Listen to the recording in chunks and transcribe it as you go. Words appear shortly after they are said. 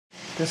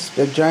This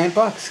big giant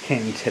box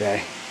came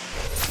today.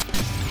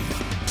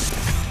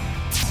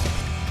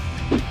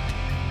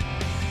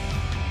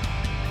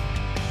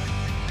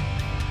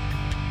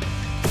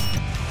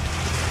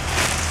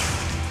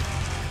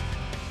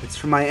 It's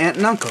from my aunt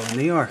and uncle in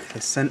New York. They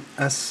sent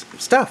us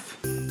stuff.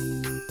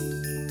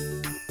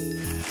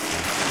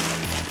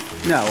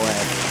 No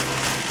way.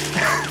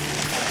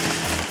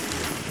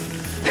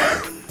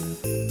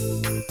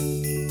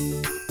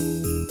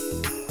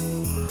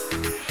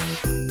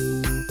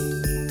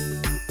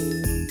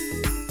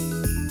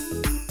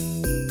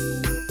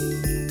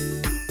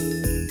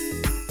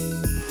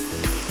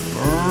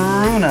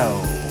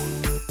 Bruno.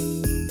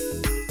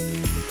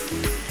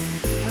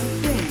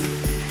 Okay.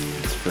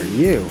 It's for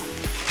you.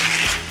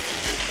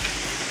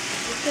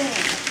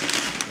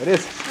 What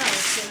is it? Oh,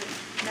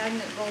 it's a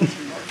magnet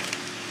bulletin board.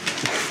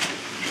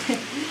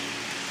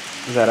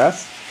 Is that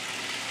us?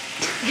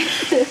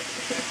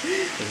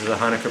 This is a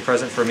Hanukkah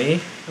present for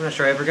me. I'm not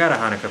sure I ever got a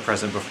Hanukkah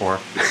present before.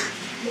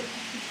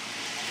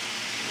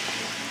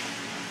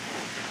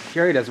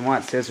 Jerry doesn't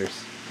want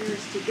scissors.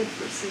 Yours too good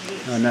for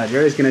scissors. Oh no,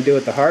 Jerry's gonna do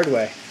it the hard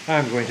way.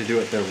 I'm going to do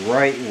it the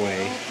right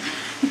way. I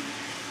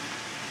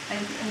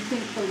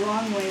think the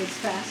wrong way is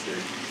faster.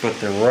 But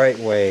the right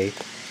way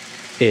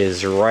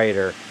is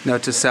righter.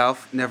 Note to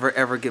self, never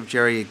ever give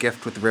Jerry a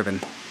gift with ribbon.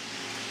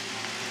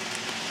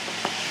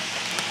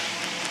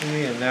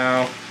 And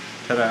now,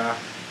 ta-da.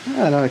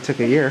 Oh, it only took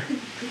a year.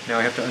 Now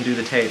I have to undo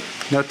the tape.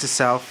 Note to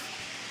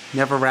self,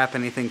 never wrap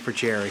anything for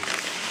Jerry.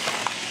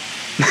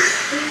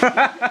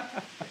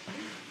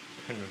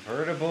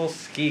 Convertible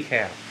ski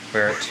cap.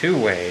 Wear it two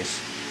ways.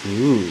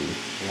 Ooh.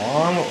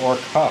 Long or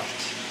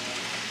cuffed.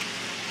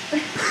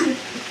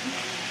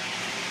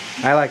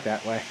 I like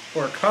that way.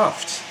 Or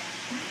cuffed.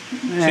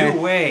 Eh, Two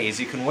ways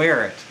you can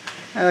wear it.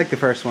 I like the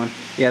first one.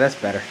 Yeah, that's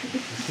better.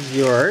 This is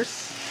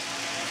yours.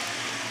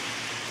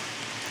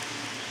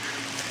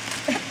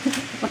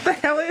 What the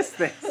hell is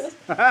this?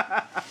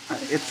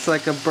 It's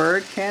like a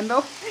bird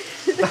candle.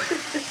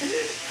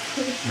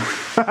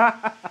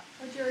 Oh,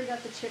 Jerry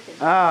got the chicken.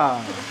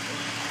 Oh.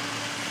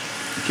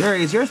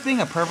 Jerry, is yours being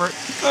a pervert?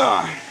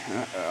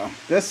 Uh-oh.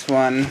 This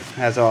one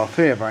has all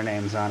three of our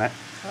names on it.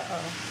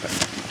 Uh-oh. But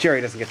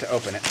Jerry doesn't get to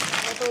open it.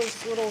 All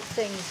those little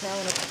things now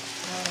in a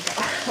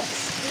box.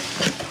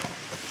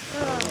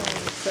 Oh,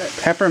 what's that?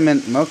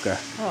 Peppermint mocha.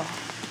 Oh.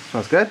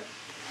 Smells good?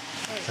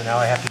 So now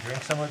I have to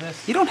drink some of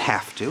this? You don't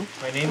have to.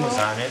 My name was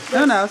on it.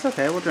 No, it's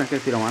okay. We'll drink it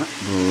if you don't want it.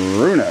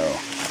 Bruno.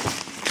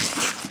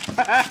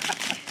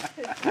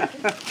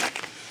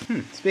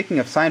 Speaking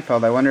of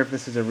Seinfeld, I wonder if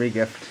this is a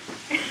re-gift.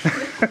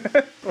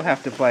 We'll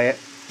have to play it.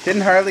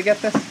 Didn't Harley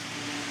get this?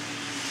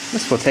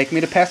 This will take me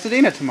to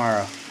Pasadena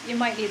tomorrow. You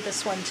might need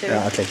this one too.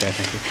 Yeah, I'll take that,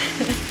 thank you.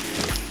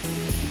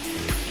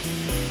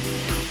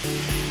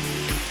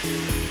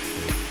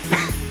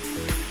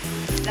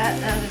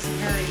 That is a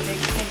very big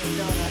thing of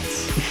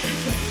donuts.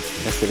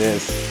 Yes, it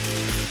is.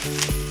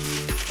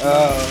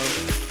 Oh.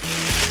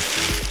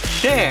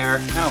 Share? I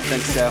don't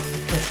think so.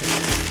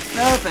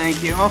 No,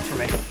 thank you. All for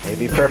me.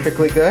 Maybe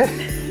perfectly good.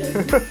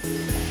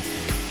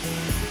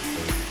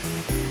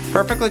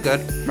 Perfectly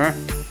good.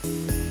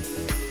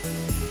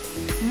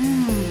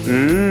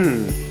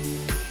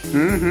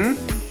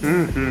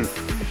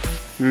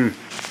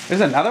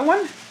 There's another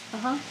one?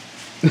 Uh-huh.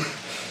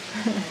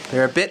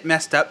 They're a bit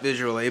messed up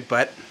visually,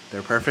 but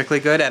they're perfectly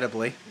good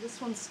edibly.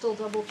 This one's still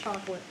double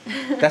chocolate.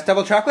 That's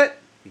double chocolate?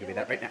 You give me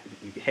that right now.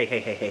 Hey.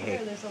 Here,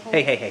 there's a whole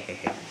Hey.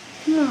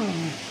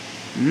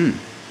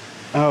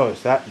 Oh,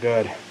 is that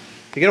good?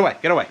 Hey, get away.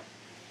 Get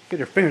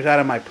your fingers out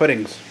of my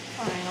puddings.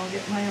 Fine, I'll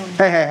get my own.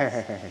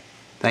 Hey.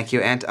 Thank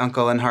you, Aunt,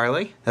 Uncle, and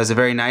Harley. That was a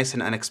very nice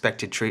and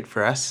unexpected treat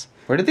for us.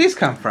 Where did these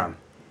come from?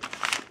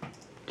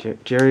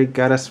 Jerry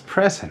got us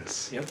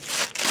presents. Yep.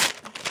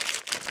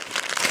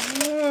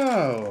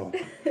 Oh,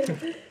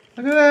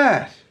 look at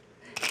that.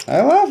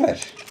 I love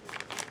it.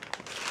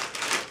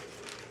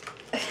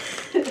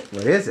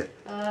 What is it?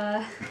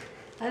 I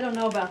don't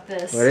know about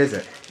this. What is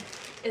it?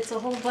 It's a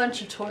whole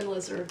bunch of toy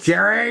lizards.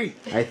 Jerry!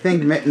 I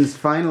think Mittens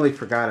finally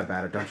forgot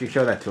about it. Don't you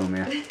show that to him,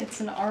 man. It's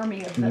an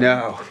army of them.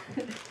 No.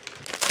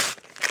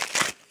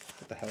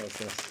 What the hell is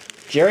this?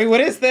 Jerry,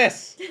 what is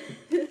this?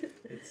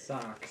 It's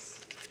socks.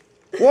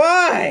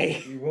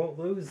 Why? You won't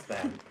lose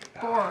them.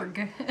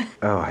 Borg.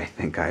 Oh, I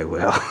think I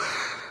will.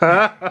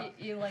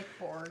 you like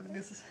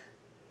Borgs.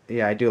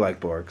 Yeah, I do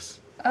like Borgs.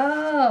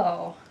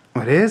 Oh.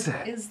 What is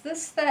it? Is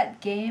this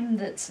that game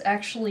that's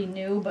actually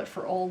new but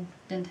for old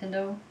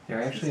Nintendo? There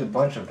are actually a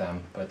bunch of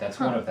them, but that's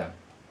one of them.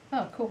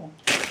 Oh, cool.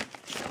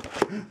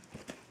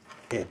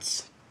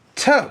 It's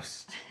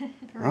toast.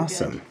 Very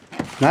Awesome.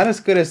 Not as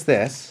good as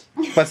this,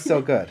 but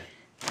still good.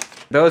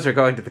 Those are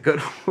going to the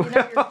good You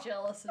know you're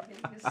jealous of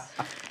these.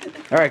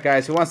 All right,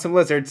 guys, who wants some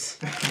lizards?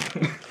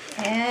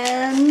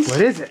 And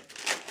What is it?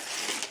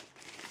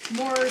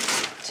 more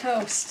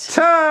toast.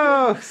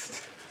 Toast!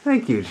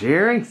 Thank you,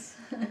 Jerry.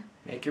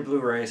 Make your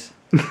Blu-rays.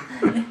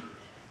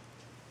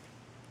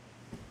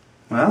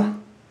 Well,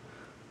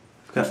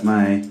 I've got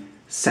my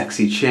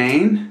sexy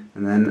chain,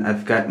 and then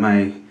I've got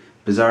my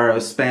Bizarro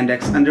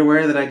spandex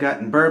underwear that I got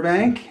in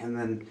Burbank, and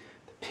then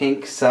the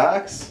pink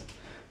socks.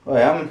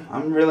 Boy,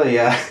 I'm really,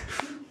 I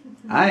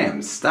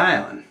am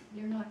styling.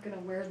 You're not gonna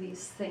wear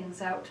these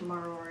things out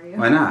tomorrow, are you?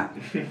 Why not?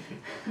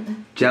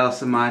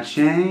 Jealous of my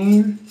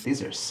chain.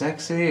 These are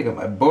sexy. I got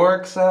my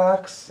Borg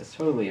socks. It's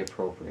totally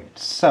appropriate.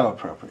 So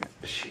appropriate.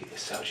 She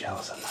is so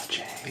jealous of my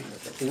chain.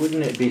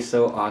 Wouldn't it be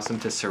so awesome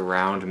to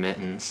surround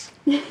Mittens?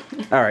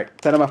 All right,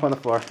 set them up on the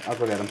floor. I'll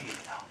go get them.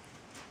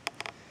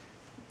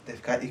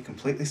 They've got you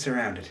completely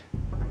surrounded.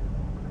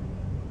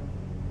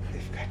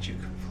 They've got you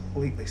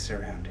completely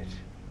surrounded.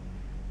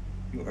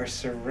 You are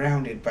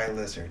surrounded by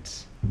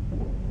lizards.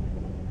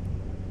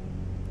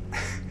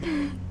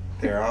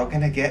 They're all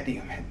gonna get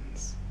you,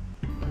 Mittens.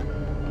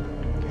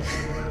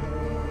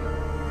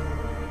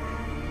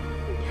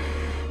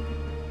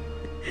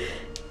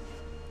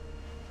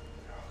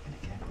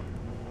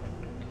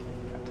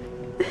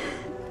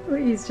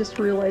 He's just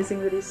realizing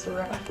that he's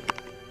surrounded.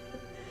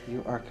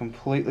 You are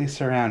completely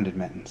surrounded,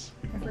 Mittens.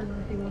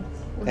 Everywhere he looks.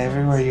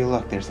 Everywhere you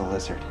look, there's a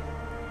lizard.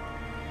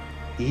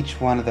 Each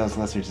one of those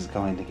lizards is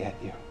going to get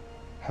you.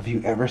 Have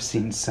you ever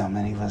seen so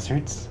many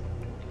lizards?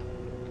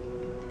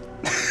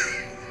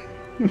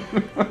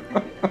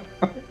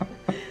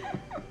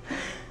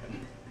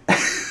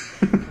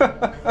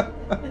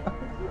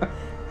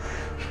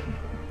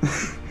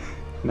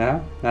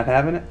 No? Not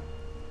having it?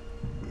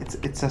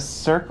 It's a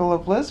circle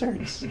of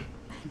lizards.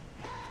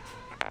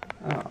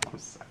 Oh,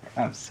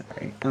 I'm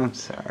sorry.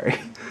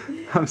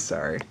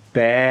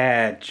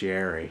 Bad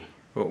Jerry.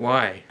 But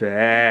why?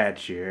 Bad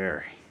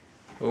Jerry.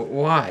 But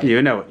why?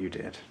 You know what you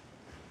did.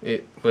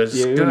 It was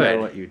You good.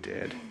 know what you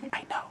did.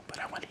 I know, but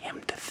I want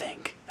him to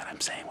think that I'm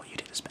saying what you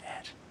did is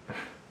bad.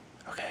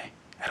 Okay?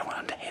 I don't want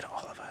him to hate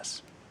all of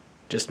us.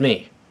 Just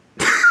me.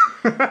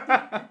 Had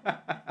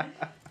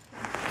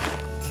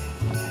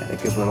a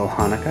good little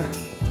Hanukkah.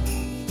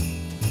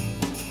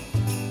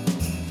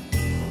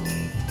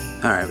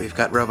 Alright, we've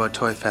got Robo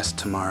Toy Fest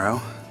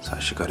tomorrow, so I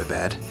should go to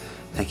bed.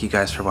 Thank you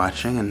guys for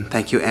watching, and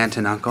thank you Aunt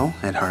and Uncle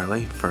and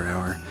Harley for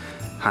our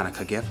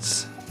Hanukkah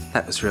gifts.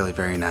 That was really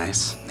very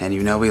nice. And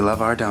you know we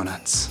love our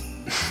donuts.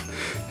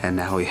 And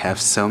now we have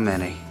so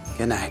many.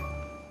 Good night.